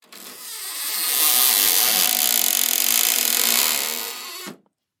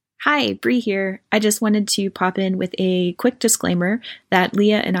Hi, Bree here. I just wanted to pop in with a quick disclaimer that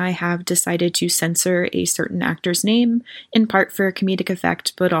Leah and I have decided to censor a certain actor's name, in part for comedic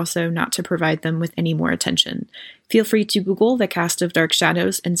effect, but also not to provide them with any more attention. Feel free to Google the cast of Dark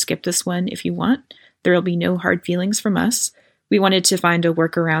Shadows and skip this one if you want. There will be no hard feelings from us. We wanted to find a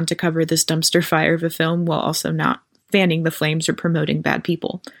workaround to cover this dumpster fire of a film while also not fanning the flames or promoting bad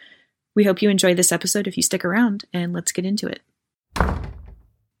people. We hope you enjoy this episode if you stick around, and let's get into it.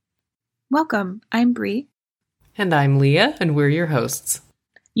 Welcome, I'm Bree. And I'm Leah, and we're your hosts.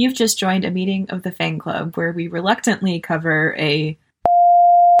 You've just joined a meeting of the Fang Club where we reluctantly cover a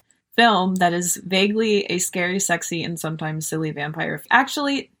film that is vaguely a scary, sexy, and sometimes silly vampire.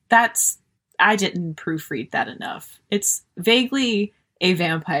 Actually, I didn't proofread that enough. It's vaguely a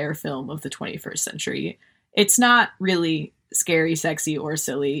vampire film of the 21st century. It's not really scary, sexy, or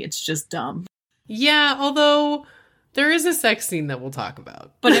silly. It's just dumb. Yeah, although there is a sex scene that we'll talk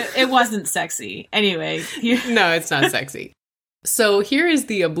about. But it wasn't sexy. Anyway. No, it's not sexy. So here is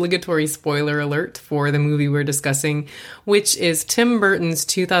the obligatory spoiler alert for the movie we're discussing, which is Tim Burton's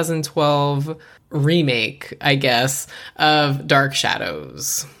 2012 remake, I guess, of Dark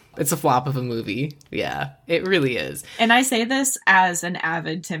Shadows. It's a flop of a movie. Yeah, it really is. And I say this as an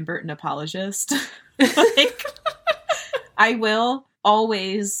avid Tim Burton apologist. I will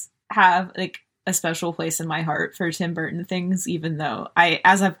always have, a special place in my heart for Tim Burton things, even though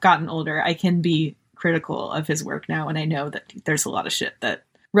as I've gotten older, I can be critical of his work now, and I know that there's a lot of shit that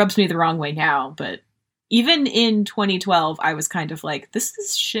rubs me the wrong way now, but even in 2012, I was kind of like, this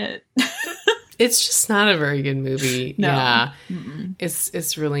is shit. It's just not a very good movie. No. Yeah. Mm-mm.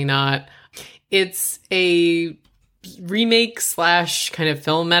 It's really not. It's a remake / kind of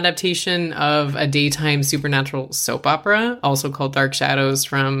film adaptation of a daytime supernatural soap opera, also called Dark Shadows,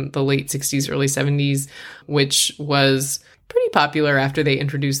 from the late 60s, early 70s, which was pretty popular after they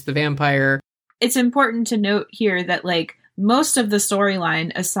introduced the vampire. It's important to note here that, most of the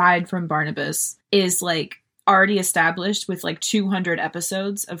storyline, aside from Barnabas, is, already established with 200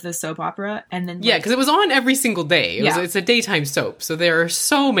 episodes of the soap opera, and then yeah, because it was on every single day. It's a daytime soap, so there are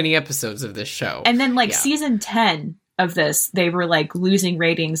so many episodes of this show. And then season 10 of this, they were losing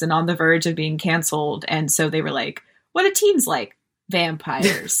ratings and on the verge of being canceled, and so they were like, what do teens like?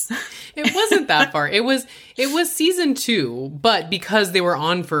 Vampires. It wasn't that far. It was season 2, but because they were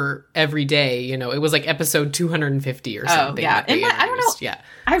on for every day, it was episode 250 or something. Oh, yeah. And I don't know. Yeah.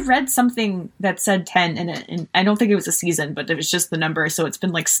 I read something that said 10 in it, and I don't think it was a season, but it was just the number, so it's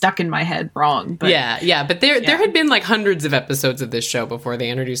been stuck in my head wrong. But yeah. But there had been hundreds of episodes of this show before they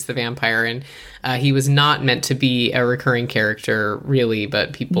introduced the vampire, and he was not meant to be a recurring character, really,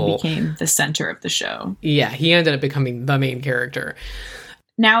 but people... He became the center of the show. Yeah, he ended up becoming the main character.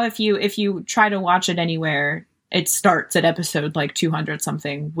 Now, if you try to watch it anywhere, it starts at episode 200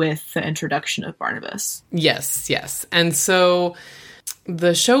 something with the introduction of Barnabas. Yes. And so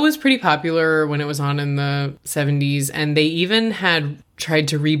the show was pretty popular when it was on in the 70s, and they even had tried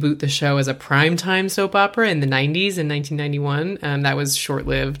to reboot the show as a primetime soap opera in the 90s, in 1991, and that was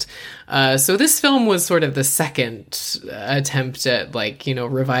short-lived. So this film was sort of the second attempt at,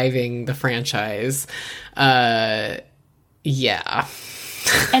 reviving the franchise. Yeah.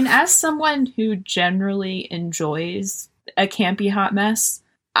 And as someone who generally enjoys a campy hot mess,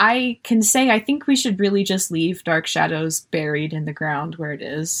 I can say I think we should really just leave Dark Shadows buried in the ground where it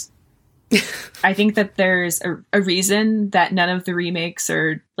is. I think that there's a reason that none of the remakes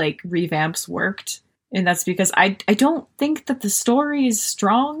or revamps worked, and that's because I don't think that the story is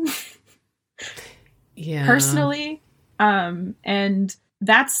strong. Yeah. Personally. And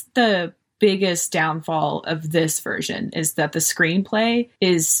that's the biggest downfall of this version, is that the screenplay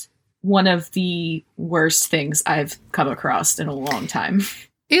is one of the worst things I've come across in a long time.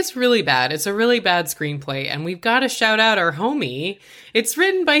 It's really bad. It's a really bad screenplay, and we've got to shout out our homie. It's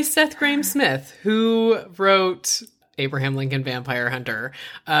written by Seth Grahame-Smith, who wrote Abraham Lincoln Vampire Hunter.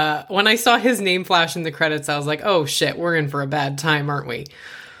 When I saw his name flash in the credits, I was like, oh shit, we're in for a bad time, aren't we?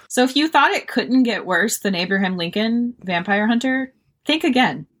 So if you thought it couldn't get worse than Abraham Lincoln Vampire Hunter, think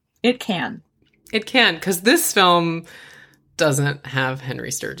again. It can. It can, because this film doesn't have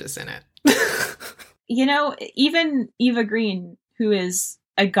Henry Sturgis in it. Even Eva Green, who is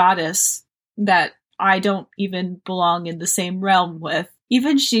a goddess that I don't even belong in the same realm with,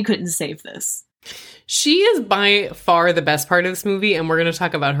 even she couldn't save this. She is by far the best part of this movie, and we're going to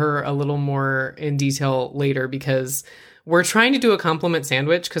talk about her a little more in detail later, because we're trying to do a compliment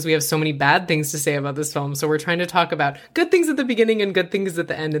sandwich because we have so many bad things to say about this film. So we're trying to talk about good things at the beginning and good things at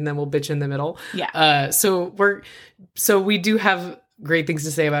the end, and then we'll bitch in the middle. Yeah. So we do have great things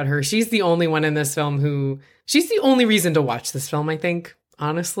to say about her. She's the only one in this film she's the only reason to watch this film, I think.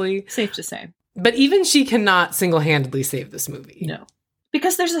 honestly. Safe to say. But even she cannot single-handedly save this movie. No.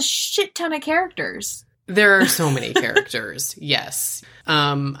 Because there's a shit ton of characters. There are so many characters, yes.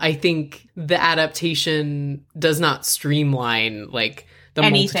 I think the adaptation does not streamline, like, the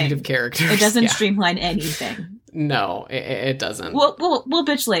multitude of characters. It doesn't streamline anything. No, it doesn't. We'll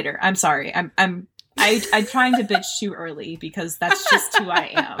bitch later. I'm sorry. I'm trying to bitch too early because that's just who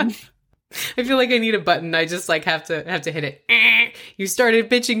I am. I feel like I need a button. I just like have to hit it. You started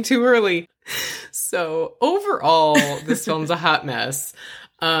bitching too early. So overall, this film's a hot mess.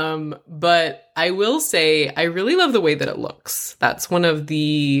 But I will say I really love the way that it looks. That's one of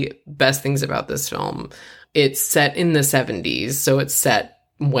the best things about this film. It's set in the 70s, so it's set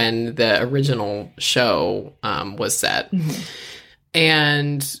when the original show was set. Mm-hmm.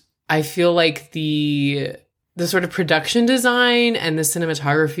 And I feel like the sort of production design and the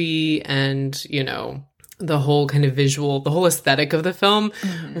cinematography and, you know, the whole kind of visual, the whole aesthetic of the film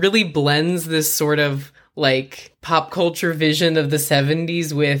really blends this sort of like pop culture vision of the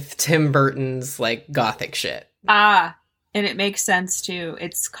 70s with Tim Burton's like gothic shit. And it makes sense too.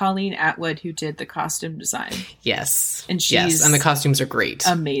 It's Colleen Atwood who did the costume design. Yes. And and the costumes are great.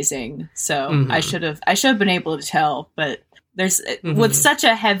 Amazing. So I should have been able to tell, but there's with such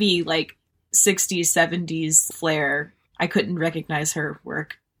a heavy like 60s, 70s flair, I couldn't recognize her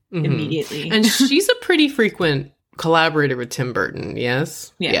work immediately. And she's a pretty frequent collaborator with Tim Burton,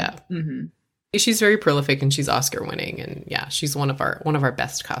 yes? Yeah. She's very prolific and she's Oscar winning, and yeah, she's one of our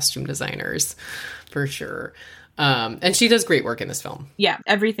best costume designers for sure. And she does great work in this film. Yeah,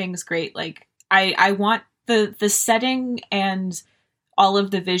 everything's great. Like I want the setting and all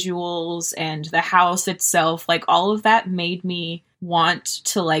of the visuals and the house itself, like all of that made me want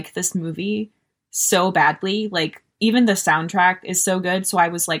to like this movie so badly. Like even the soundtrack is so good. So I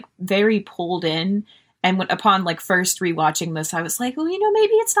was like very pulled in. And upon like first rewatching this, I was like, well, you know,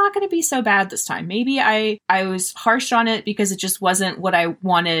 maybe it's not going to be so bad this time. Maybe I was harsh on it because it just wasn't what I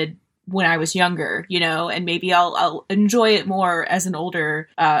wanted when I was younger, you know, and maybe I'll enjoy it more as an older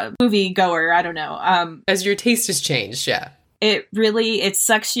movie goer. I don't know. As your taste has changed. Yeah. It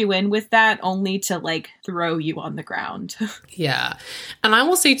sucks you in with that only to like throw you on the ground. Yeah. And I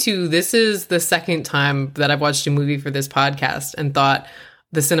will say too, this is the second time that I've watched a movie for this podcast and thought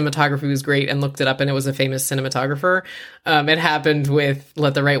the cinematography was great and looked it up and it was a famous cinematographer. It happened with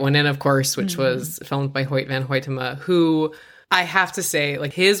Let the Right One In, of course, which was filmed by Hoyt van Hoytema, who I have to say,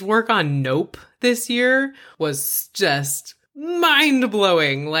 like, his work on Nope this year was just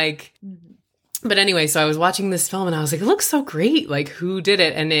mind-blowing. Like, but anyway, so I was watching this film and I was like, it looks so great. Like, who did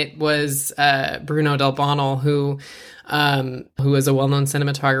it? And it was Bruno Del Bonal, who is a well-known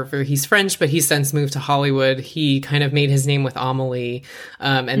cinematographer. He's French, but he's since moved to Hollywood. He kind of made his name with Amelie.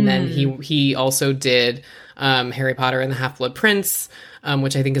 And then he also did Harry Potter and the Half-Blood Prince,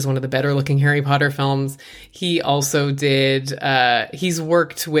 which I think is one of the better looking Harry Potter films. He also did, he's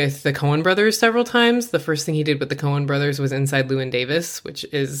worked with the Coen brothers several times. The first thing he did with the Coen brothers was Inside Llewyn Davis, which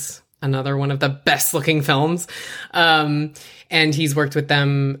is another one of the best looking films. And he's worked with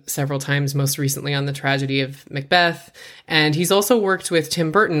them several times, most recently on The Tragedy of Macbeth. And he's also worked with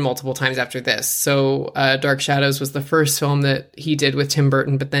Tim Burton multiple times after this. So Dark Shadows was the first film that he did with Tim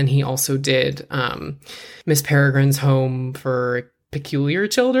Burton, but then he also did Miss Peregrine's Home for Peculiar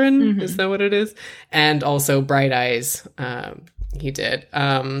Children. Is that what it is? And also Bright Eyes he did.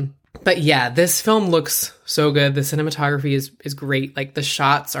 But yeah, this film looks so good. The cinematography is great. Like, the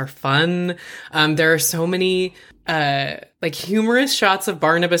shots are fun. There are so many like humorous shots of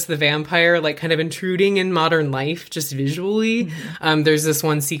Barnabas the vampire, like kind of intruding in modern life just visually. There's this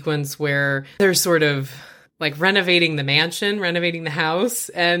one sequence where they're sort of like renovating the mansion, renovating the house,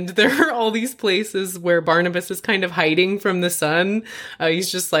 and there are all these places where Barnabas is kind of hiding from the sun.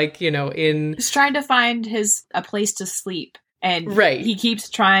 He's just like, you know, he's trying to find a place to sleep. And he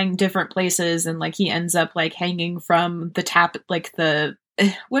keeps trying different places, and like he ends up like hanging from the tap, like the,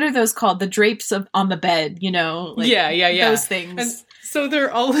 what are those called? The drapes on the bed, you know? Like, those things. And so there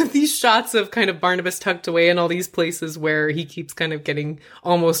are all of these shots of kind of Barnabas tucked away in all these places where he keeps kind of getting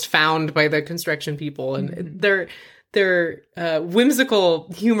almost found by the construction people. And they're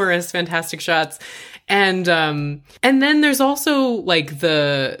whimsical, humorous, fantastic shots. And then there's also like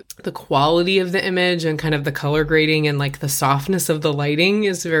the quality of the image and kind of the color grading and like the softness of the lighting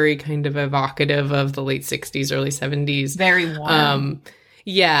is very kind of evocative of the late 60s, early 70s. Very warm.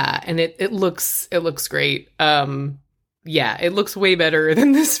 Yeah, and it looks great. Yeah, it looks way better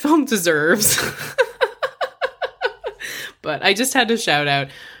than this film deserves. But I just had to shout out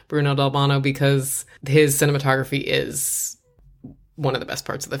Bruno Del Bono because his cinematography is one of the best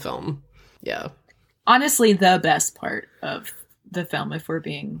parts of the film. Yeah. Honestly, the best part of the film, if we're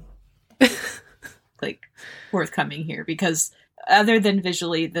being like forthcoming here, because other than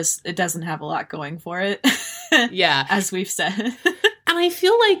visually, it doesn't have a lot going for it. Yeah. As we've said. And I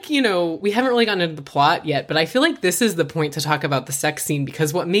feel like, we haven't really gotten into the plot yet, but I feel like this is the point to talk about the sex scene,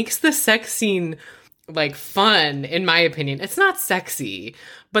 because what makes the sex scene like fun, in my opinion, it's not sexy,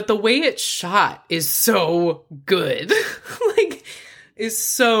 but the way it's shot is so good. Like, is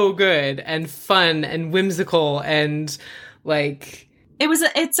so good and fun and whimsical, and like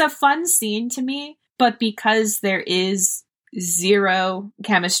it's a fun scene to me, but because there is zero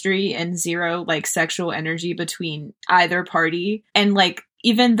chemistry and zero like sexual energy between either party, and like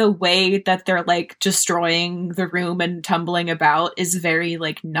even the way that they're like destroying the room and tumbling about is very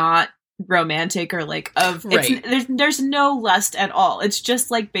like not romantic, or like right. There's no lust at all. It's just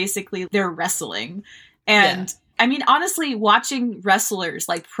like basically they're wrestling. And yeah. I mean, honestly, watching wrestlers,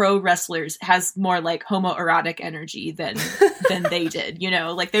 like pro wrestlers, has more like homoerotic energy than they did,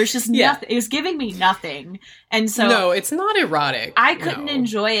 like there's just nothing. It was giving me nothing. And so no, it's not erotic. I couldn't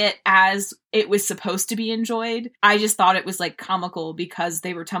enjoy it as it was supposed to be enjoyed. I just thought it was like comical because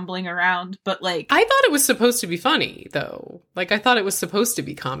they were tumbling around, but like I thought it was supposed to be funny though. Like I thought it was supposed to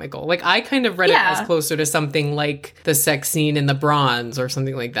be comical. Like I kind of read it as closer to something like the sex scene in The Bronze or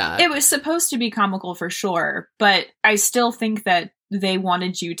something like that. It was supposed to be comical for sure, but I still think that they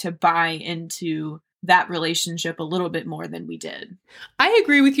wanted you to buy into that relationship a little bit more than we did. I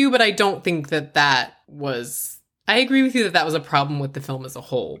agree with you, but I don't think that was... I agree with you that was a problem with the film as a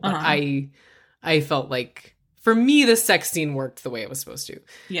whole. But I felt like, for me, the sex scene worked the way it was supposed to.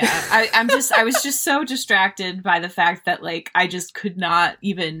 Yeah, I was just so distracted by the fact that, like, I just could not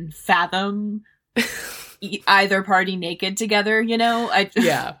even fathom either party naked together,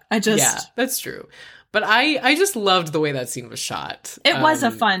 Yeah, that's true. But I just loved the way that scene was shot. It was a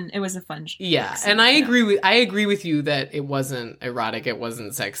fun yeah, scene, and I agree with you that it wasn't erotic, it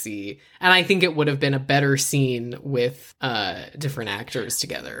wasn't sexy, and I think it would have been a better scene with different actors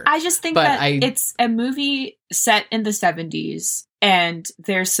together. I just think it's a movie set in the 70s, and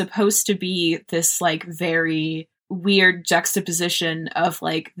there's supposed to be this like very weird juxtaposition of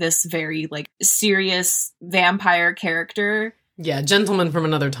like this very like serious vampire character. Yeah, gentleman from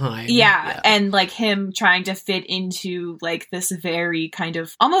another time. Yeah, and like him trying to fit into like this very kind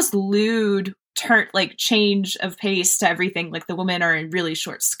of almost lewd change of pace to everything. Like the women are in really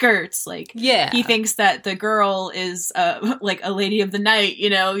short skirts. Like he thinks that the girl is like a lady of the night,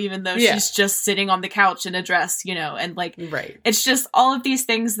 even though she's just sitting on the couch in a dress, and like it's just all of these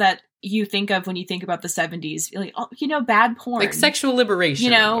things that you think of when you think about the 70s, like, bad porn, like sexual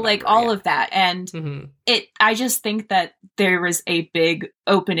liberation, like all of that. And I just think that there was a big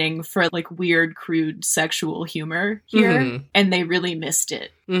opening for like weird, crude sexual humor here, and they really missed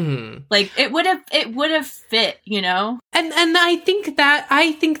it. Like it would have fit, And I think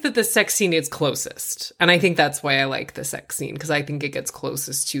that the sex scene is closest, and I think that's why I like the sex scene, because I think it gets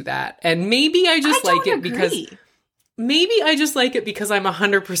closest to that. And maybe I just like it because. Maybe I just like it because I'm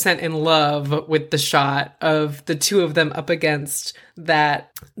 100% in love with the shot of the two of them up against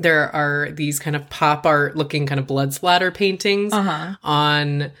that. There are these kind of pop art looking kind of blood splatter paintings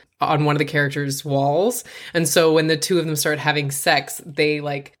on one of the characters' walls. And so when the two of them start having sex,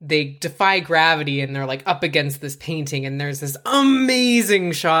 they defy gravity and they're like up against this painting. And there's this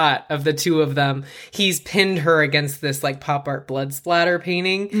amazing shot of the two of them. He's pinned her against this like pop art blood splatter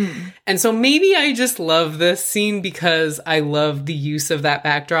painting. And so maybe I just love this scene because I love the use of that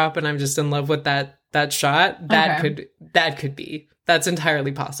backdrop, and I'm just in love with that shot. That could be. That's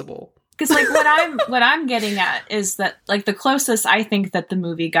entirely possible. Because like what I'm getting at is that like the closest I think that the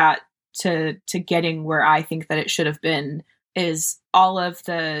movie got to getting where I think that it should have been is all of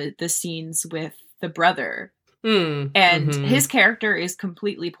the scenes with the brother, and his character is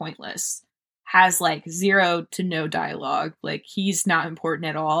completely pointless, has like zero to no dialogue, like he's not important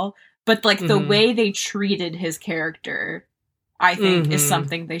at all. But like the way they treated his character, I think is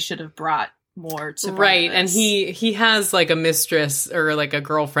something they should have brought more to Barnabas. And he has like a mistress or like a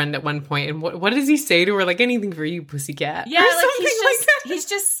girlfriend at one point, and what does he say to her? Like, anything for you, pussycat. Yeah, like he's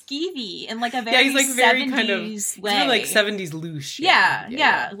just skeevy in like a very he's like 70s very kind of way. Like 70s louche.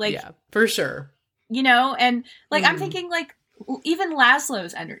 Yeah, for sure. And like I'm thinking like even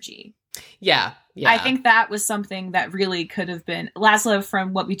Laszlo's energy. Yeah. I think that was something that really could have been Laszlo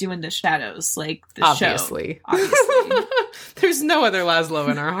from What We Do in the Shadows, like the Obviously. show. Obviously. There's no other Laszlo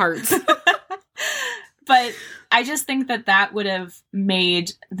in our hearts. But I just think that would have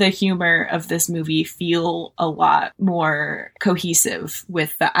made the humor of this movie feel a lot more cohesive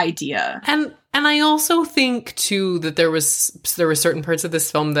with the idea. And And I also think too that there were certain parts of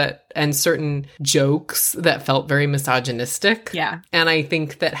this film and certain jokes that felt very misogynistic. Yeah. And I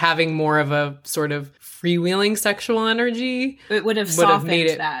think that having more of a sort of freewheeling sexual energy, it would have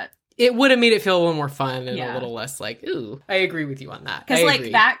softened that. It would have made it feel a little more fun and a little less like, ooh. I agree with you on that. Because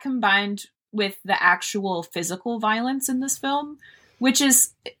like that combined with the actual physical violence in this film, which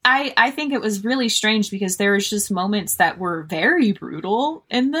is, I think it was really strange because there was just moments that were very brutal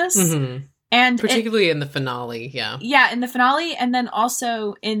in this. Mm-hmm. And particularly in the finale, yeah. Yeah, in the finale, and then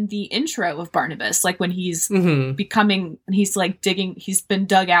also in the intro of Barnabas, like when he's he's like digging, he's been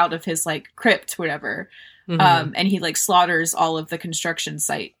dug out of his like crypt, whatever, and he like slaughters all of the construction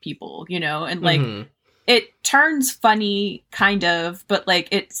site people, you know, and like it turns funny, kind of, but like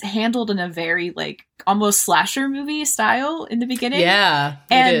it's handled in a very like almost slasher movie style in the beginning. Yeah,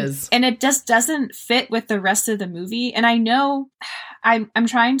 it is. And it just doesn't fit with the rest of the movie. And I know I'm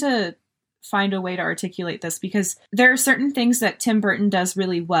trying to find a way to articulate this because there are certain things that Tim Burton does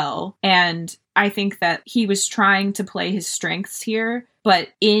really well. And I think that he was trying to play his strengths here, but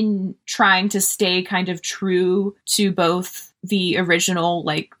in trying to stay kind of true to both the original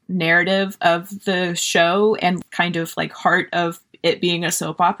like narrative of the show and kind of like heart of it being a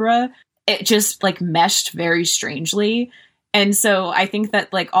soap opera, it just like meshed very strangely. And so I think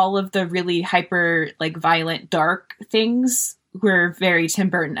that like all of the really hyper like violent dark things were very Tim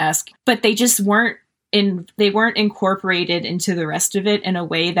Burton-esque, but they just weren't incorporated into the rest of it in a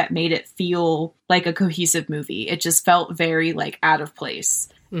way that made it feel like a cohesive movie. It just felt very like out of place.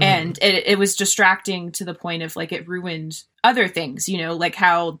 Mm-hmm. And it was distracting to the point of like it ruined other things, you know, like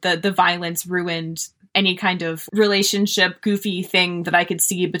how the violence ruined any kind of relationship goofy thing that I could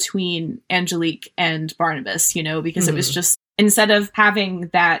see between Angelique and Barnabas, you know, because it was just, instead of having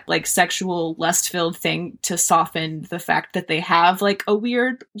that like sexual lust-filled thing to soften the fact that they have like a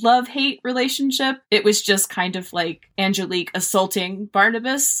weird love-hate relationship, it was just kind of like Angelique assaulting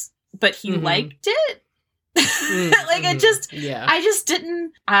Barnabas, but he liked it. Like it just, I just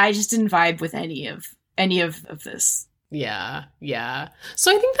didn't vibe with any of this. Yeah.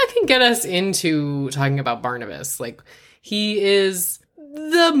 So I think that can get us into talking about Barnabas. Like, he is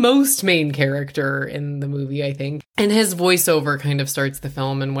the most main character in the movie, I think. And his voiceover kind of starts the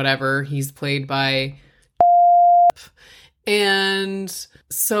film and whatever. He's played by... And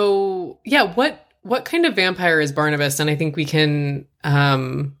so, yeah, what kind of vampire is Barnabas? And I think we can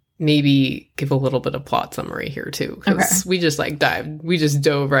maybe give a little bit of plot summary here, too. Because we just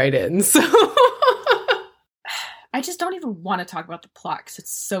dove right in, so... I just don't even want to talk about the plot because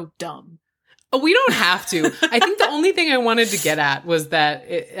it's so dumb. Oh, we don't have to. I think the only thing I wanted to get at was that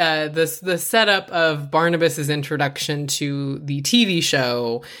the setup of Barnabas's introduction to the TV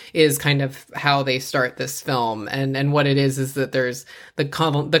show is kind of how they start this film, and what it is that there's the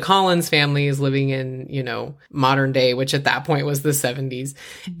Collins family is living in, you know, modern day, which at that point was the 70s,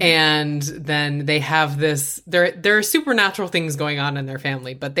 and then they have this. There are supernatural things going on in their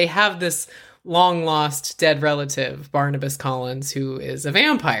family, but they have this long lost dead relative, Barnabas Collins, who is a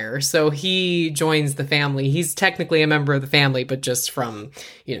vampire. So he joins the family. He's technically a member of the family, but just from,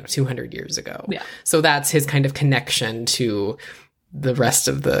 200 years ago. Yeah. So that's his kind of connection to the rest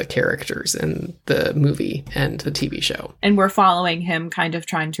of the characters in the movie and the TV show. And we're following him kind of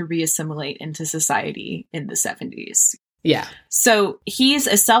trying to reassimilate into society in the 70s. Yeah. So he's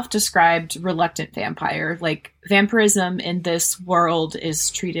a self-described reluctant vampire. Like, vampirism in this world is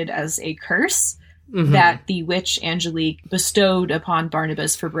treated as a curse that the witch Angelique bestowed upon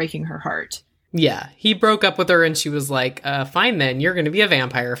Barnabas for breaking her heart. Yeah. He broke up with her and she was like, fine then, you're going to be a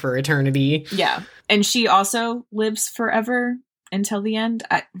vampire for eternity. Yeah. And she also lives forever until the end.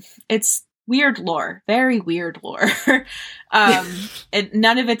 It's weird lore, very weird lore.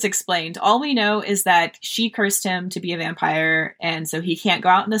 None of it's explained. All we know is that she cursed him to be a vampire, and so he can't go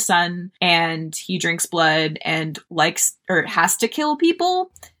out in the sun, and he drinks blood and likes or has to kill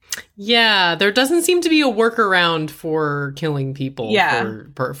people. Yeah, there doesn't seem to be a workaround for killing people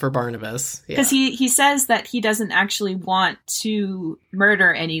for Barnabas. Because he says that he doesn't actually want to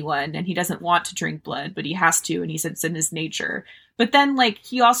murder anyone, and he doesn't want to drink blood, but he has to, and he says it's in his nature. But then, like,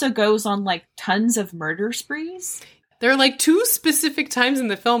 he also goes on, like, tons of murder sprees. There are, like, 2 specific times in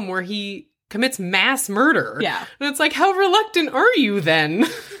the film where he commits mass murder. Yeah. And it's like, how reluctant are you then?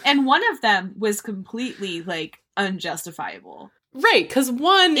 And one of them was completely, like, unjustifiable. Right, because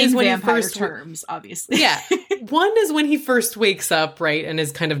one is when vampire he first terms, obviously. Yeah, one is when he first wakes up, right, and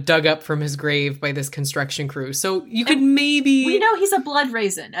is kind of dug up from his grave by this construction crew. So you could maybe we know he's a blood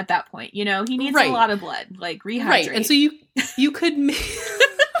raisin at that point. You know, he needs a lot of blood, like rehydrate. Right, and so you could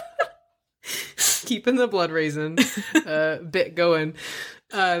keeping the blood raisin bit going.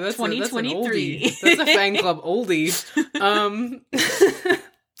 That's 2023. That's a fan club oldie.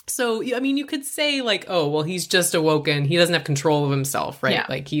 So, I mean, you could say, like, oh, well, he's just awoken. He doesn't have control of himself, right? Yeah.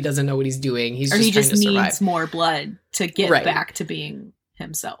 Like, he doesn't know what he's doing. He's or just he trying just to survive. needs more blood to get Right. back to being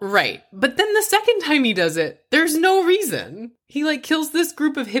himself. Right. But then the second time he does it, there's no reason. He, like, kills this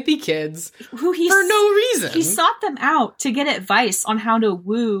group of hippie kids Who for no reason. He sought them out to get advice on how to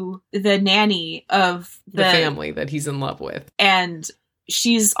woo the nanny of the family that he's in love with. And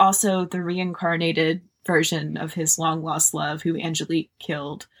she's also the reincarnated version of his long-lost love who Angelique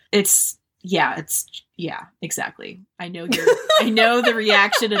killed. Yeah, exactly. I know the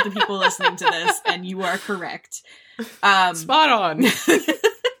reaction of the people listening to this, and you are correct. Spot on.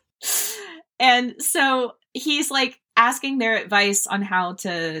 And so he's like asking their advice on how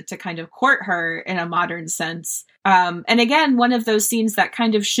to kind of court her in a modern sense. And again, one of those scenes that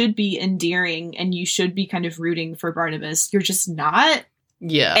kind of should be endearing and you should be kind of rooting for Barnabas. You're just not.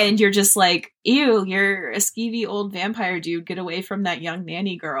 Yeah. And you're just like, ew, you're a skeevy old vampire dude. Get away from that young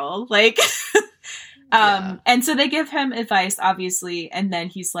nanny girl. Like, and so they give him advice, obviously. And then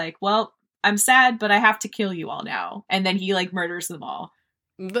he's like, well, I'm sad, but I have to kill you all now. And then he like murders them all.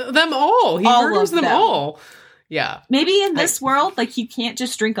 Them all. He all murders them all. Yeah. Maybe in this world, like, you can't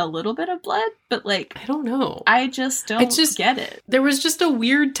just drink a little bit of blood, but like, I don't know. I just don't get it. There was just a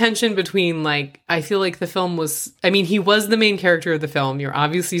weird tension between, like, I feel like the film was, I mean, he was the main character of the film. You're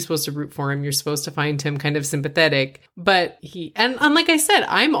obviously supposed to root for him. You're supposed to find him kind of sympathetic. But and like I said,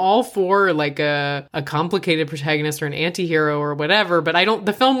 I'm all for like a complicated protagonist or an anti-hero or whatever, but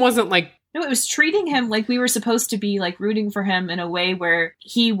the film wasn't like, no, it was treating him like we were supposed to be like rooting for him in a way where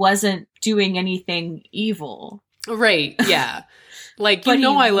he wasn't doing anything evil. Right, yeah. Like, I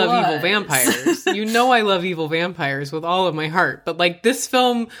love evil vampires. I love evil vampires with all of my heart. But like, this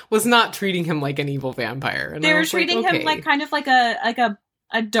film was not treating him like an evil vampire. And they were treating him like kind of like a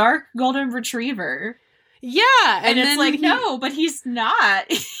dark golden retriever. Yeah. And it's like, no, but he's not.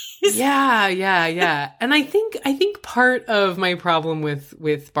 Yeah. And I think part of my problem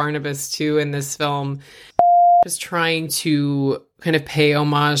with Barnabas too in this film is trying to kind of pay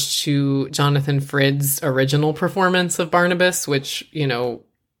homage to Jonathan Frid's original performance of Barnabas, which,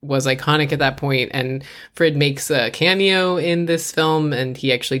 was iconic at that point. And Frid makes a cameo in this film, and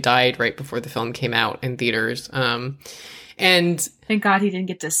he actually died right before the film came out in theaters. And thank God he didn't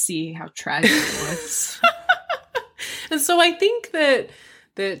get to see how tragic it was. And so I think that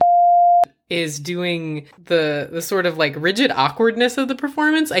is doing the sort of like rigid awkwardness of the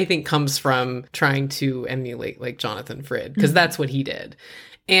performance, I think comes from trying to emulate like Jonathan Frid, because that's what he did.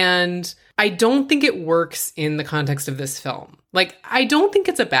 And I don't think it works in the context of this film. Like, I don't think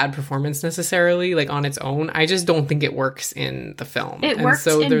it's a bad performance necessarily, like on its own. I just don't think it works in the film. It works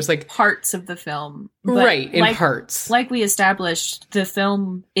in there's like parts of the film. Right, in parts. Like we established, the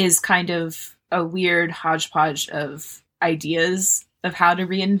film is kind of a weird hodgepodge of ideas of how to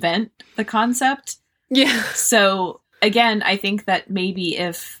reinvent the concept. Yeah. So again, I think that maybe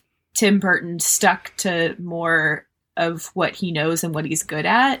if Tim Burton stuck to more of what he knows and what he's good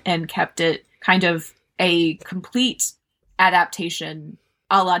at and kept it kind of a complete adaptation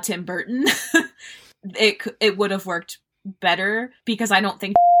a la Tim Burton, it would have worked better, because I don't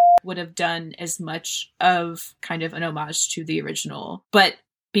think would have done as much of kind of an homage to the original. But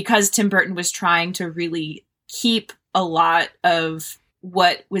because Tim Burton was trying to really keep a lot of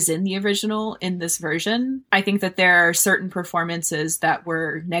what was in the original in this version, I think that there are certain performances that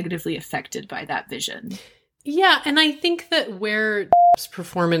were negatively affected by that vision. Yeah, and I think that where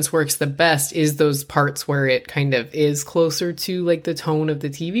performance works the best is those parts where it kind of is closer to like the tone of the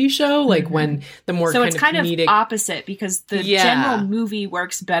TV show, like when the more so kind it's of kind comedic... of opposite, because the general movie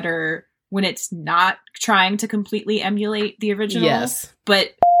works better when it's not trying to completely emulate the original. Yes.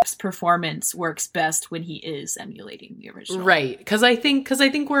 But performance works best when he is emulating the original. Right. Because I think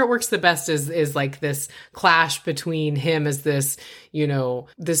where it works the best is like this clash between him as this,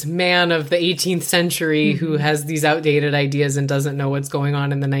 this man of the 18th century who has these outdated ideas and doesn't know what's going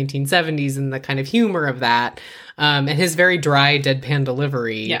on in the 1970s, and the kind of humor of that. And his very dry, deadpan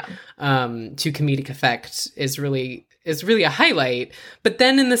delivery to comedic effect is really a highlight. But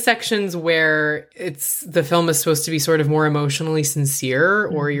then in the sections where the film is supposed to be sort of more emotionally sincere,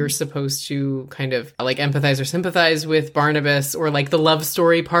 or you're supposed to kind of like empathize or sympathize with Barnabas, or like the love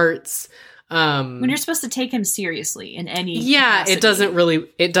story parts, when you're supposed to take him seriously in any capacity. it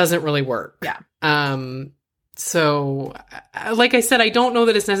doesn't really work. So like I said, I don't know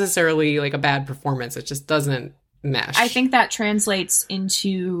that it's necessarily like a bad performance. It just doesn't mesh. I think that translates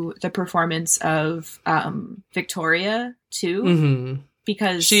into the performance of Victoria too.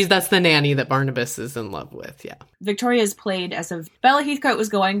 because that's the nanny that Barnabas is in love with. Yeah. Victoria is played as Bella Heathcote was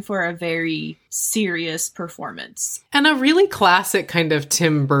going for a very serious performance. And a really classic kind of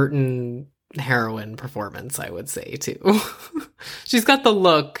Tim Burton heroine performance, I would say, too. She's got the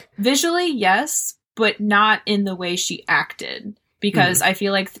look. Visually, yes, but not in the way she acted. Because I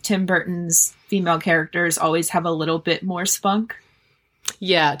feel like Tim Burton's female characters always have a little bit more spunk.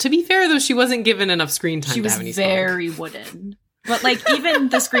 Yeah. To be fair, though, she wasn't given enough screen time to have any spunk. She was very wooden. But, like, even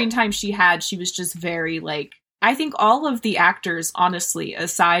the screen time she had, she was just very, like... I think all of the actors, honestly,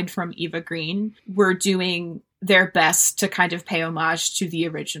 aside from Eva Green, were doing their best to kind of pay homage to the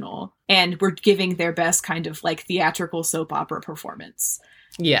original. And were giving their best kind of, like, theatrical soap opera performance.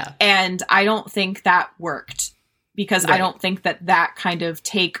 Yeah. And I don't think that worked. Because I don't think that kind of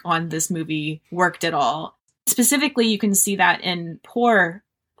take on this movie worked at all. Specifically, you can see that in poor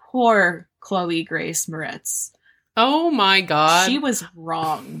Chloe Grace Moretz. Oh my God. She was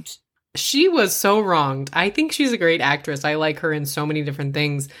wronged. She was so wronged. I think she's a great actress. I like her in so many different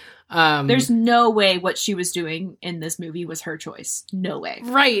things. There's no way what she was doing in this movie was her choice. No way.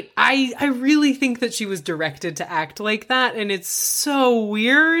 Right. I really think that she was directed to act like that, and it's so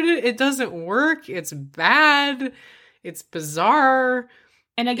weird. It doesn't work. It's bad. It's bizarre.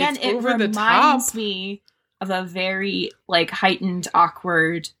 And again, it reminds me of a very, like, heightened,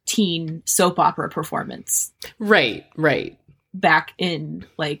 awkward teen soap opera performance. Right. Back in,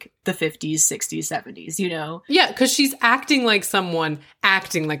 like, the 50s, 60s, 70s, you know? Yeah, because she's acting like someone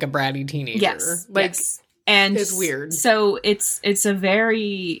acting like a bratty teenager. Yes. Like, yes. And it's weird. So it's a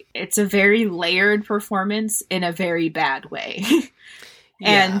very layered performance in a very bad way.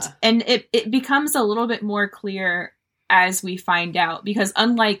 And it becomes a little bit more clear as we find out, because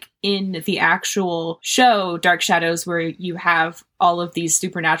unlike in the actual show Dark Shadows, where you have all of these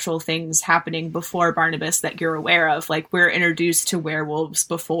supernatural things happening before Barnabas that you're aware of, like, we're introduced to werewolves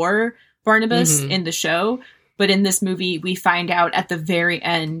before Barnabas in the show, but in this movie we find out at the very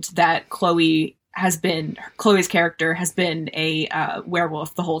end that Chloe's character has been a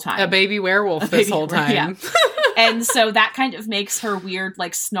werewolf the whole time. A baby werewolf this whole time. Yeah. And so that kind of makes her weird,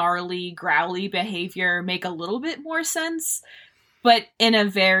 like, snarly, growly behavior make a little bit more sense, but in a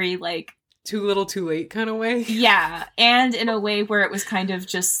very, like... too little, too late kind of way. Yeah, and in a way where it was kind of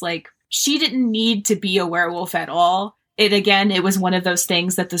just, like, she didn't need to be a werewolf at all. It was one of those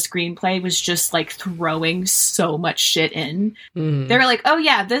things that the screenplay was just, like, throwing so much shit in. They were like, oh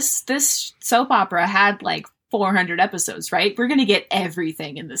yeah, this soap opera had, like, 400 episodes, right? We're gonna get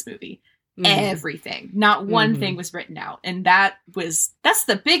everything in this movie. Everything. Not one thing was written out. And that's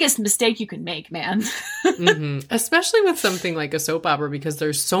the biggest mistake you can make, man. Especially with something like a soap opera, because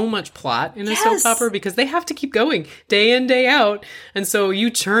there's so much plot in a soap opera, because they have to keep going day in, day out. And so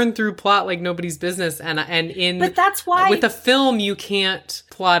you churn through plot like nobody's business. But that's why with a film, you can't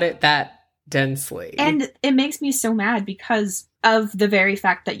plot it that densely. And it makes me so mad because of the very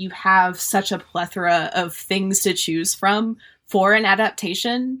fact that you have such a plethora of things to choose from for an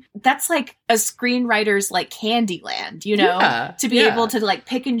adaptation. That's like a screenwriter's, like, Candyland, you know, to be able to, like,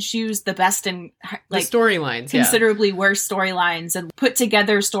 pick and choose the best and, like, the storylines, considerably worse storylines, and put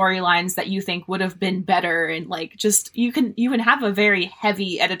together storylines that you think would have been better. And, like, just, you can have a very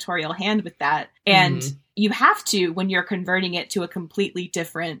heavy editorial hand with that. And you have to, when you're converting it to a completely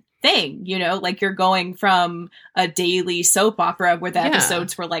different thing, you know, like, you're going from a daily soap opera where the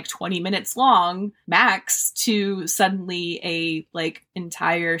episodes were like 20 minutes long max to suddenly a, like,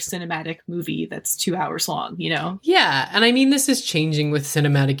 entire cinematic movie that's 2 hours long, you know? Yeah. And I mean, this is changing with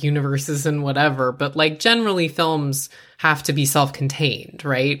cinematic universes and whatever, but, like, generally films have to be self-contained,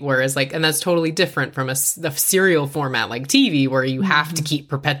 right? Whereas, like, and that's totally different from a serial format like TV, where you have to keep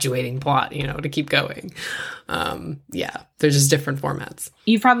perpetuating plot, you know, to keep going. They're just different formats.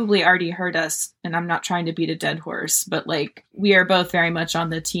 You've probably already heard us, and I'm not trying to beat a dead horse, but, like, we are both very much on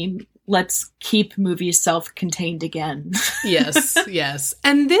the team, let's keep movies self-contained again. Yes.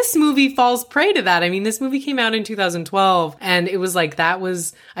 And this movie falls prey to that. I mean, this movie came out in 2012, and it was like,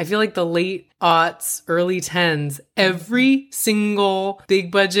 I feel like the late aughts, early 10s, every single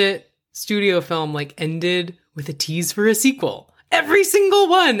big budget studio film, like, ended with a tease for a sequel. Every single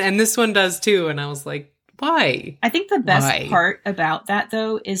one. And this one does too. And I was like, why? I think the best part about that,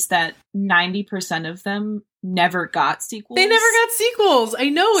 though, is that 90% of them never got sequels. They never got sequels. I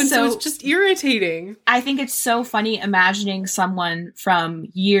know. And so it's just irritating. I think it's so funny imagining someone from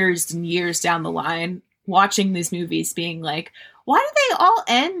years and years down the line watching these movies being like, why do they all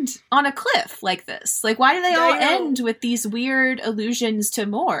end on a cliff like this? Like, why do they all end with these weird allusions to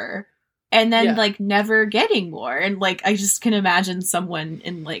more? And then, like, never getting more. And, like, I just can imagine someone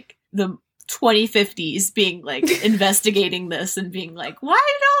in, like, the 2050s being like investigating this and being like, why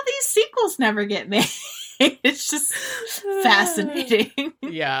did all these sequels never get made? It's just fascinating.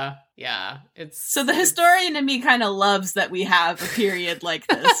 Yeah. It's so the historian in me kind of loves that we have a period like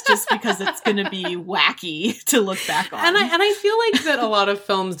this, just because it's going to be wacky to look back on. And I feel like that a lot of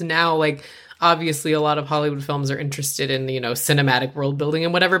films now, like obviously a lot of Hollywood films are interested in, you know, cinematic world building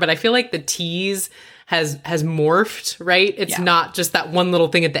and whatever, but I feel like the tease has morphed, right? It's not just that one little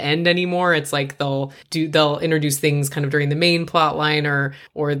thing at the end anymore. It's like they'll introduce things kind of during the main plot line, or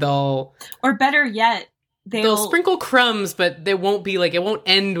better yet, they'll sprinkle crumbs, but they won't be like, it won't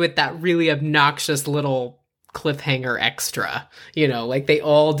end with that really obnoxious little cliffhanger extra, you know, like they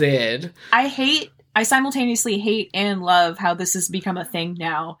all did. I simultaneously hate and love how this has become a thing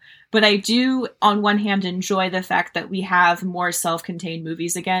now. But I do, on one hand, enjoy the fact that we have more self-contained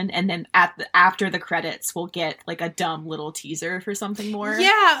movies again, and then after the credits, we'll get like a dumb little teaser for something more.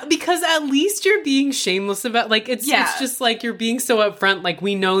 Yeah, because at least you're being shameless about, like, it's just like you're being so upfront, like,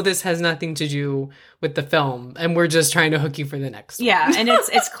 we know this has nothing to do with the film, and we're just trying to hook you for the next one. Yeah, and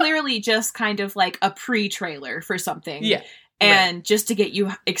it's clearly just kind of like a pre-trailer for something. Yeah. And just to get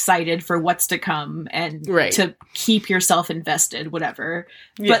you excited for what's to come and to keep yourself invested, whatever.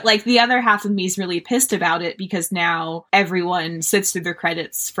 Yeah. But like the other half of me is really pissed about it because now everyone sits through the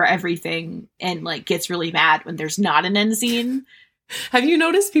credits for everything and like gets really mad when there's not an end scene. Have you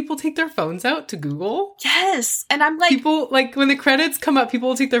noticed people take their phones out to Google? Yes. And I'm like... People, like, when the credits come up, people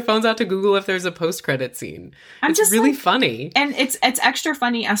will take their phones out to Google if there's a post-credit scene. It's just really funny. And it's extra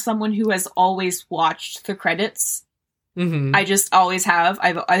funny as someone who has always watched the credits. Mm-hmm. I just always have.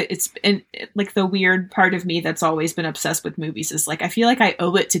 It's been like the weird part of me that's always been obsessed with movies is like I feel like I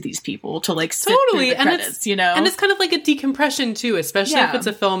owe it to these people to like sit through the credits, you know. And it's kind of like a decompression too, especially if it's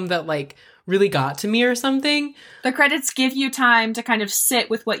a film that like really got to me or something. The credits give you time to kind of sit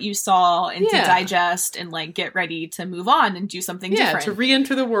with what you saw and to digest and like get ready to move on and do something different. To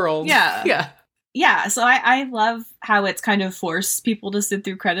re-enter the world. Yeah, so I love how it's kind of forced people to sit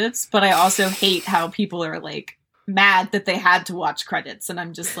through credits, but I also hate how people are like mad that they had to watch credits, and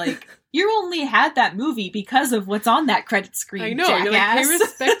I'm just like, you only had that movie because of what's on that credit screen. I know, jackass. You're like, pay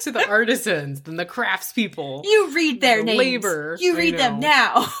respect to the artisans and the craftspeople. You read their names. Labor. You read them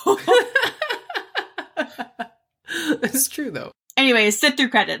now. It's true though. Anyways, sit through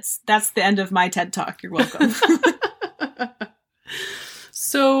credits. That's the end of my TED Talk. You're welcome.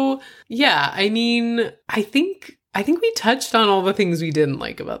 So, yeah, I mean, I think we touched on all the things we didn't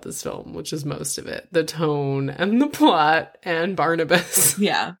like about this film, which is most of it. The tone and the plot and Barnabas.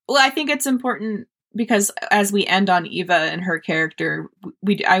 Yeah. Well, I think it's important because as we end on Eva and her character,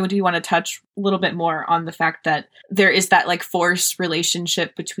 I do want to touch a little bit more on the fact that there is that like forced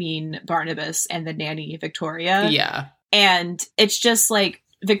relationship between Barnabas and the nanny, Victoria. Yeah. And it's just like,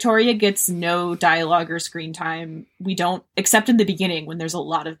 Victoria gets no dialogue or screen time. We don't, except in the beginning when there's a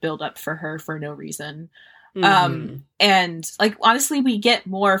lot of buildup for her for no reason. Mm-hmm. And like, honestly, we get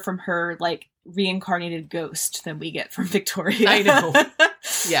more from her like reincarnated ghost than we get from Victoria. I know.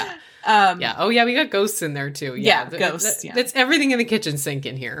 Yeah. Yeah. Oh yeah. We got ghosts in there too. Yeah. Ghosts. Yeah. It's everything in the kitchen sink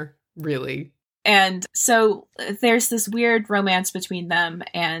in here. Really. And so there's this weird romance between them,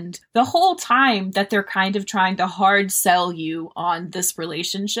 and the whole time that they're kind of trying to hard sell you on this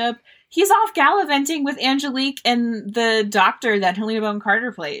relationship, he's off gallivanting with Angelique and the doctor that Helena Bonham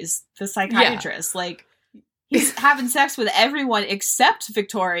Carter plays, the psychiatrist. Yeah. Like, he's having sex with everyone except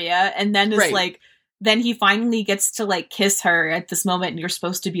Victoria, and then is like, then he finally gets to like kiss her at this moment, and you're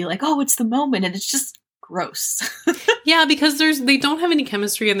supposed to be like, oh, it's the moment, and it's just gross. Yeah, because they don't have any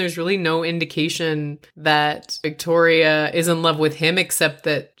chemistry, and there's really no indication that Victoria is in love with him except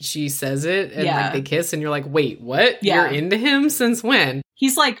that she says it and like they kiss, and you're like, wait, what? Yeah. You're into him since when?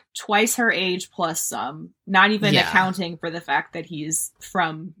 He's like twice her age plus some, not even accounting for the fact that he's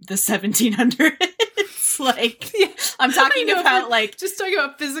from the 1700s. Like, I'm talking about like just talking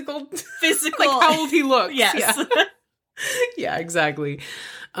about physical like how old he looks. Yes. Yeah. Yeah, exactly.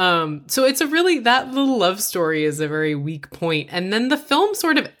 So it's that little love story is a very weak point. And then the film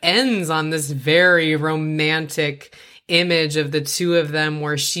sort of ends on this very romantic image of the two of them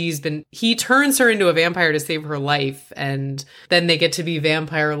where he turns her into a vampire to save her life, and then they get to be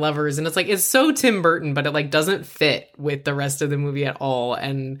vampire lovers. And it's like, it's so Tim Burton, but it like doesn't fit with the rest of the movie at all.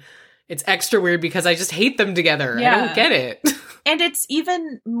 And it's extra weird because I just hate them together. Yeah. I don't get it. And it's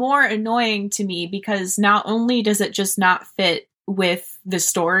even more annoying to me because not only does it just not fit with the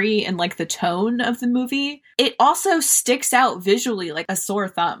story and like the tone of the movie, it also sticks out visually like a sore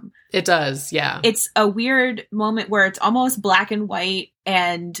thumb. It does, yeah. It's a weird moment where it's almost black and white,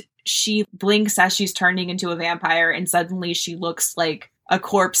 and she blinks as she's turning into a vampire, and suddenly she looks like a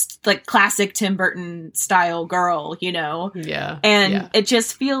corpse, like classic Tim Burton style girl, you know? Yeah. And it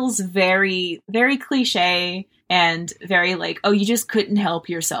just feels very, very cliche and very like, oh, you just couldn't help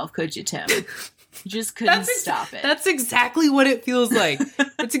yourself, could you, Tim? You just couldn't stop it. That's exactly what it feels like.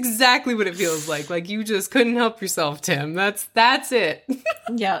 That's exactly what it feels like. Like, you just couldn't help yourself, Tim. That's it.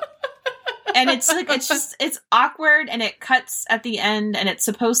 Yeah. And it's like, it's awkward and it cuts at the end and it's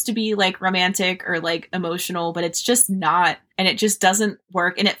supposed to be like romantic or like emotional, but it's just not. And it just doesn't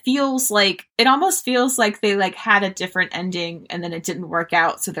work. And it almost feels like they like had a different ending and then it didn't work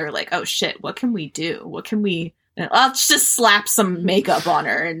out. So they're like, oh shit, what can we do? I'll just slap some makeup on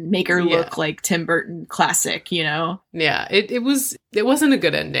her and make her look like Tim Burton classic, you know? Yeah, it wasn't a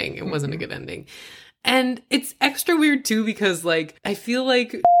good ending. It wasn't a good ending. And it's extra weird too because like I feel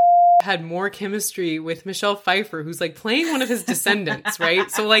like had more chemistry with Michelle Pfeiffer, who's like playing one of his descendants,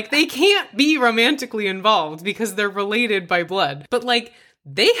 right? So like they can't be romantically involved because they're related by blood. But like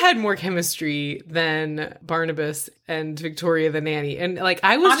they had more chemistry than Barnabas and Victoria the nanny. And like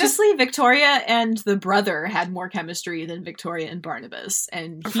I was honestly, Victoria and the brother had more chemistry than Victoria and Barnabas.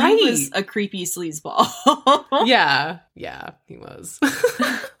 And he was a creepy sleazeball. Yeah, he was.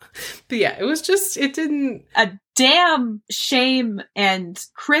 But yeah, it didn't... A damn shame and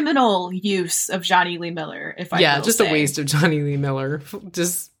criminal use of Johnny Lee Miller, if I will just say. A waste of Johnny Lee Miller.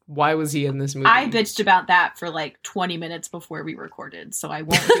 Just... Why was he in this movie? I bitched about that for like 20 minutes before we recorded, so I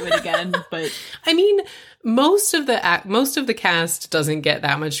won't do it again. But I mean, most of the cast doesn't get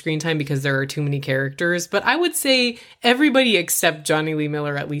that much screen time because there are too many characters. But I would say everybody except Johnny Lee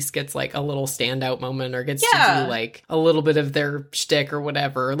Miller at least gets like a little standout moment or gets to do like a little bit of their shtick or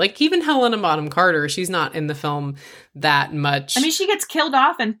whatever. Like even Helena Bonham Carter, she's not in the film that much. I mean, she gets killed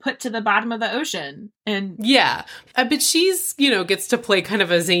off and put to the bottom of the ocean. And yeah, but she's, gets to play kind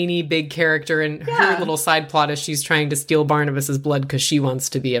of a zany big character, and her little side plot is she's trying to steal Barnabas's blood because she wants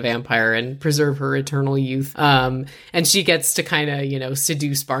to be a vampire and preserve her eternal youth. And she gets to kind of,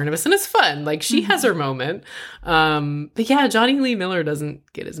 seduce Barnabas, and it's fun. Like she has her moment. But yeah, Johnny Lee Miller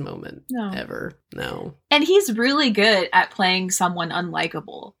doesn't get his moment ever. No. And he's really good at playing someone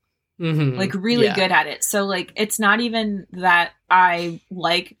unlikable. Mm-hmm. Like really good at it. So like it's not even that I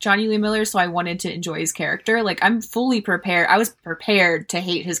like Johnny Lee Miller, so I wanted to enjoy his character. Like I'm fully prepared. I was prepared to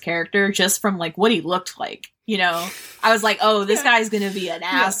hate his character just from like what he looked like. I was like, oh, this guy's gonna be an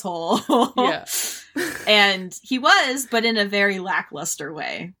asshole. Yeah. And he was, but in a very lackluster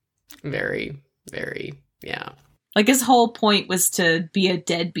way. Very, very, yeah. Like his whole point was to be a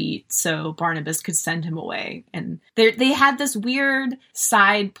deadbeat so Barnabas could send him away. And they had this weird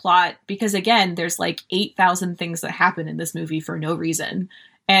side plot because, again, there's like 8,000 things that happen in this movie for no reason.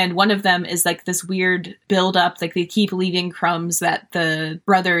 And one of them is like this weird build up, like they keep leaving crumbs that the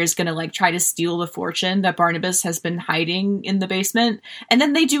brother is going to like try to steal the fortune that Barnabas has been hiding in the basement. And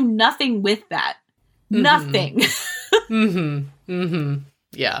then they do nothing with that. Mm-hmm. Nothing.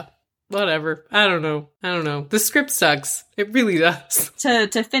 Yeah. Whatever. I don't know. The script sucks. It really does.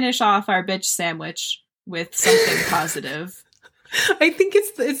 To finish off our bitch sandwich with something positive. I think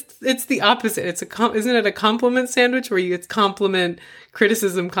it's the opposite. Isn't it a compliment sandwich where it's compliment,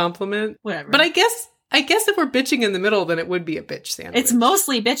 criticism, compliment? Whatever. But I guess if we're bitching in the middle, then it would be a bitch sandwich. It's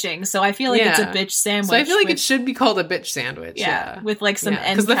mostly bitching, so I feel like it's a bitch sandwich. So I feel like it should be called a bitch sandwich. Yeah. With like some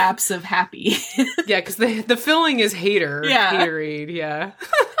end caps of happy. Yeah, because the filling is hater. Yeah. Haterade, yeah.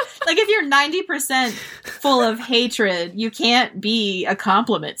 Like if you're 90% full of hatred, you can't be a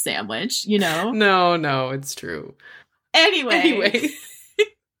compliment sandwich, No, it's true. Anyway.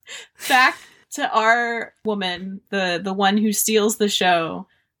 Back to our woman, the one who steals the show,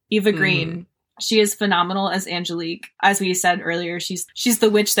 Eva Green. She is phenomenal as Angelique. As we said earlier, she's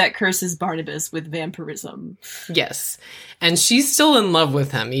the witch that curses Barnabas with vampirism. Yes. And she's still in love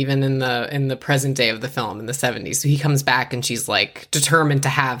with him, even in the present day of the film, in the 70s. So he comes back and she's like determined to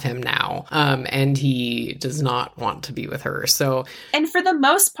have him now. And he does not want to be with her. So, and for the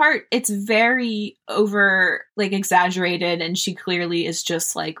most part, it's very over like exaggerated. And she clearly is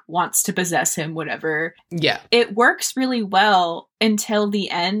just like wants to possess him, whatever. Yeah. It works really well until the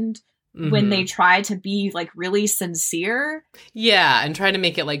end. When they try to be like really sincere. Yeah, and try to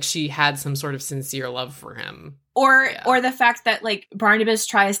make it like she had some sort of sincere love for him. Or the fact that like Barnabas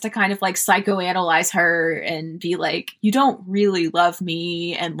tries to kind of like psychoanalyze her and be like, you don't really love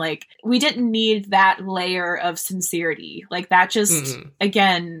me. And like, we didn't need that layer of sincerity. Like that just,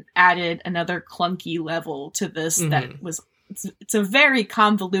 again, added another clunky level to this that was it's a very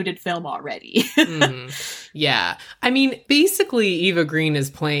convoluted film already. Yeah. I mean, basically, Eva Green is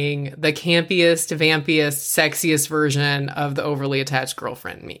playing the campiest, vampiest, sexiest version of the overly attached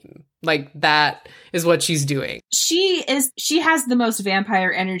girlfriend meme. Like, that is what she's doing. She has the most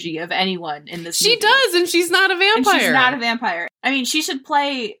vampire energy of anyone in this movie. She does, and she's not a vampire. And she's not a vampire. I mean, she should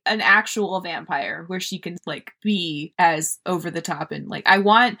play an actual vampire where she can, like, be as over the top and, like, I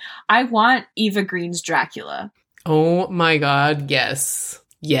want Eva Green's Dracula. Oh my god, yes.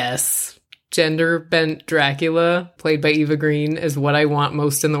 Yes. Gender bent Dracula, played by Eva Green, is what I want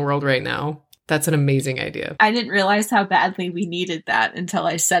most in the world right now. That's an amazing idea. I didn't realize how badly we needed that until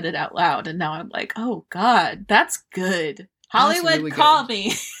I said it out loud. And now I'm like, oh God, that's good. Hollywood, really call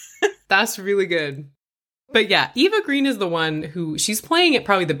me. That's really good. But yeah, Eva Green is the one who, she's playing it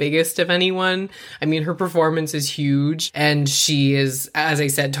probably the biggest of anyone. I mean, her performance is huge. And she is, as I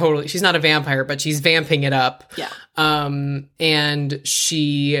said, totally, she's not a vampire, but she's vamping it up. Yeah. And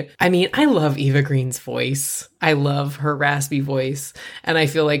she, I mean, I love Eva Green's voice. I love her raspy voice. And I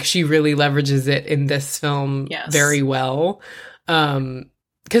feel like she really leverages it in this film very well.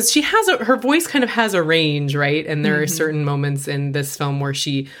 Because she has her voice kind of has a range, right? And there are certain moments in this film where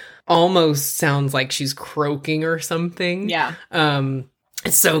she almost sounds like she's croaking or something. Yeah.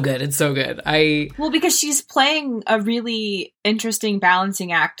 It's so good. It's so good. Well, because she's playing a really interesting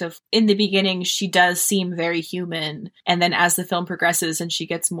balancing act of, in the beginning, she does seem very human. And then as the film progresses and she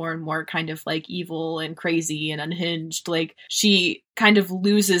gets more and more kind of like evil and crazy and unhinged, like she kind of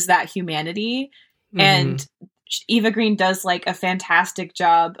loses that humanity. And Eva Green does like a fantastic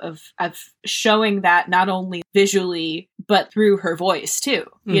job of showing that not only visually, but through her voice too.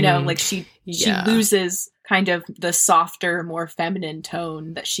 You know, like she loses kind of the softer, more feminine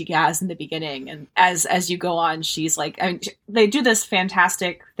tone that she has in the beginning. And as you go on, she's like, I mean, they do this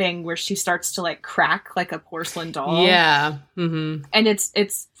fantastic thing where she starts to like crack like a porcelain doll. Yeah. And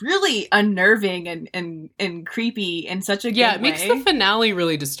it's really unnerving and creepy in such a good way. Yeah, it makes the finale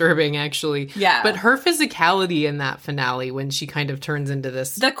really disturbing, actually. Yeah. But her physicality in that finale, when she kind of turns into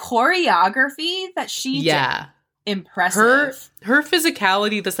this... The choreography that she did. Impressive. Her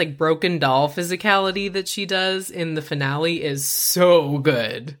physicality, this like broken doll physicality that she does in the finale is so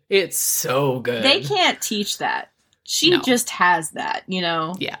good. It's so good. They can't teach that. She just has that, you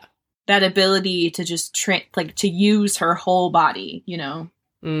know? Yeah. That ability to just to use her whole body, you know?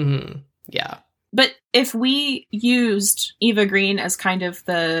 Yeah. But if we used Eva Green as kind of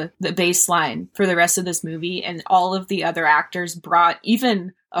the baseline for the rest of this movie, and all of the other actors brought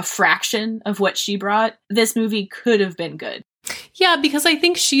even a fraction of what she brought, this movie could have been good. Yeah, because I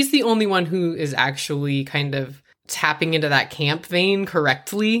think she's the only one who is actually kind of tapping into that camp vein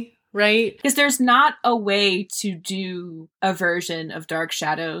correctly, right? Because there's not a way to do a version of Dark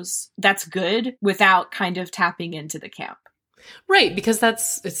Shadows that's good without kind of tapping into the camp. Right, because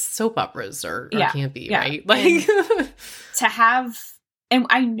it's soap operas are campy, right? Like to have, and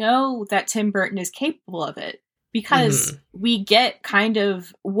I know that Tim Burton is capable of it, because we get kind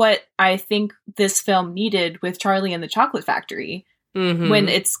of what I think this film needed with Charlie and the Chocolate Factory, when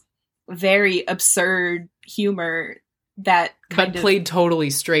it's very absurd humor that but played totally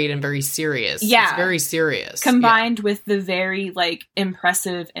straight and very serious. Yeah. It's very serious. Combined with the very like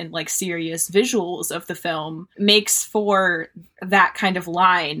impressive and like serious visuals of the film makes for that kind of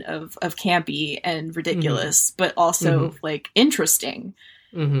line of campy and ridiculous, but also like interesting.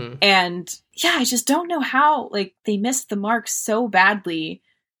 And yeah, I just don't know how like they missed the mark so badly.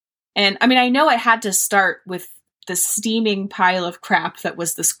 And I mean, I know it had to start with the steaming pile of crap that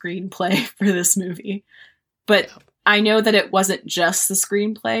was the screenplay for this movie, but I know that it wasn't just the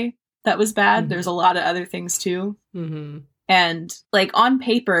screenplay that was bad. There's a lot of other things too. And like on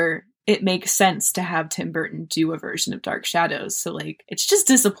paper, it makes sense to have Tim Burton do a version of Dark Shadows. So like, it's just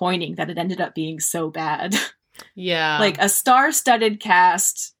disappointing that it ended up being so bad. Yeah. Like a star-studded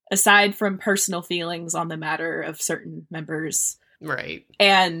cast, aside from personal feelings on the matter of certain members. Right.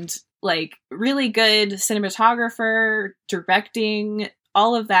 And like really good cinematographer, directing,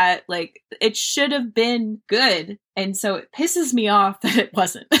 all of that. Like it should have been good. And so it pisses me off that it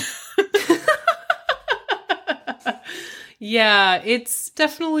wasn't. Yeah, it's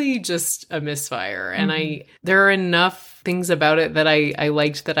definitely just a misfire. And there are enough things about it that I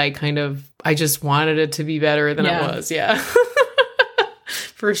liked that I just wanted it to be better than it was. Yeah.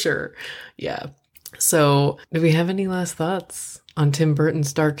 For sure. Yeah. So do we have any last thoughts on Tim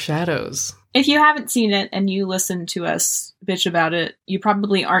Burton's Dark Shadows? If you haven't seen it and you listen to us bitch about it, you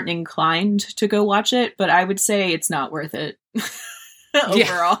probably aren't inclined to go watch it, but I would say it's not worth it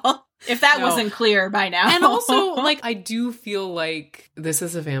overall. If that wasn't clear by now. And also, like, I do feel like this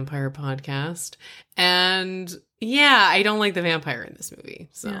is a vampire podcast. And, Yeah, I don't like the vampire in this movie.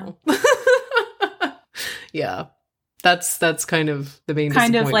 So yeah. That's kind of the main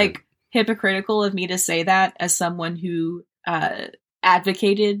kind of disappointment. like hypocritical of me to say that as someone who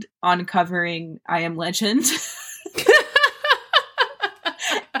advocated on covering I Am Legend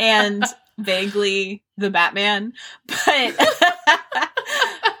and vaguely the Batman, but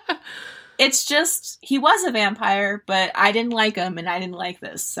it's just he was a vampire, but I didn't like him and I didn't like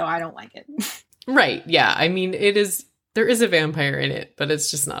this, so I don't like it. Right. Yeah. I mean, there is a vampire in it, but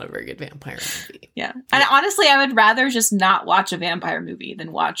it's just not a very good vampire movie. Yeah. And honestly, I would rather just not watch a vampire movie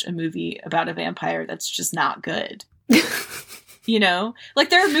than watch a movie about a vampire that's just not good. You know? Like,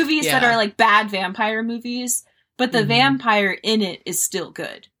 there are movies that are, like, bad vampire movies, but the vampire in it is still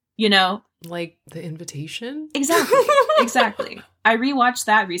good. You know? Like The Invitation? Exactly. Exactly. I rewatched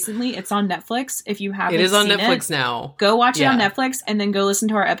that recently. It's on Netflix. If you haven't seen it. It is on Netflix now. Go watch it on Netflix and then go listen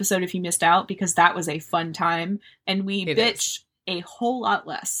to our episode if you missed out, because that was a fun time. And we bitch a whole lot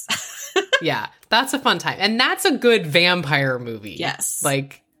less. Yeah, that's a fun time. And that's a good vampire movie. Yes.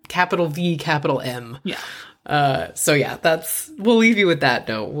 Like capital V, capital M. Yeah. So yeah, we'll leave you with that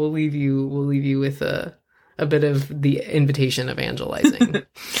note. We'll leave you with a bit of the invitation evangelizing.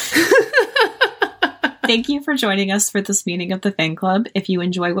 Thank you for joining us for this meeting of the Fan Club. If you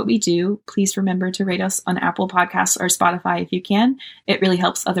enjoy what we do, please remember to rate us on Apple Podcasts or Spotify if you can. It really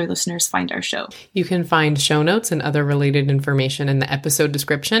helps other listeners find our show. You can find show notes and other related information in the episode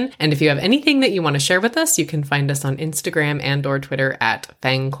description. And if you have anything that you want to share with us, you can find us on Instagram and or Twitter at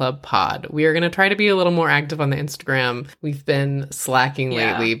FangClubPod. We are going to try to be a little more active on the Instagram. We've been slacking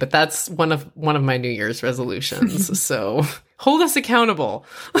lately, but that's one of my New Year's resolutions. So hold us accountable.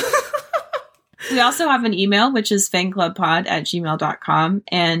 We also have an email, which is fangclubpod@gmail.com.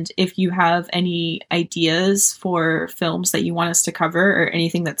 And if you have any ideas for films that you want us to cover or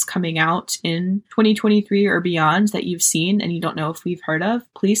anything that's coming out in 2023 or beyond that you've seen and you don't know if we've heard of,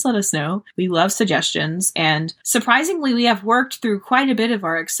 please let us know. We love suggestions. And surprisingly, we have worked through quite a bit of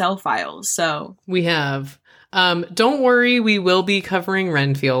our Excel files. So we have. Don't worry, we will be covering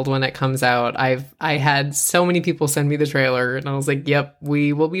Renfield when it comes out. I had so many people send me the trailer and I was like, yep,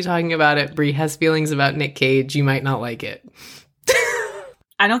 we will be talking about it. Brie has feelings about Nick Cage. You might not like it.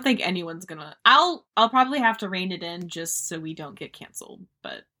 I don't think anyone's gonna. I'll probably have to rein it in just so we don't get canceled,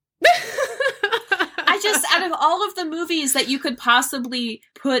 but I just, out of all of the movies that you could possibly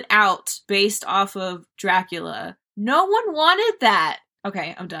put out based off of Dracula, no one wanted that.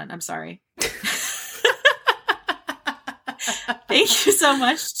 Okay, I'm done. I'm sorry. Thank you so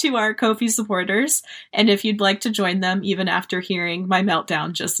much to our Ko-fi supporters. And if you'd like to join them, even after hearing my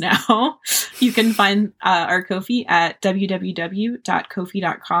meltdown just now, you can find our Ko-fi at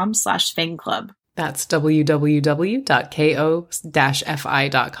www.kofi.com/fangclub. That's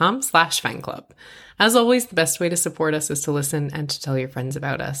www.ko-fi.com/fangclub. As always, the best way to support us is to listen and to tell your friends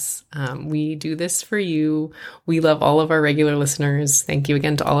about us. We do this for you. We love all of our regular listeners. Thank you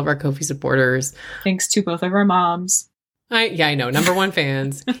again to all of our Ko-fi supporters. Thanks to both of our moms. I know. Number one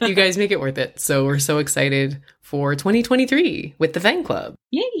fans. You guys make it worth it. So we're so excited for 2023 with the Fan Club.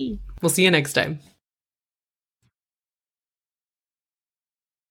 Yay! We'll see you next time.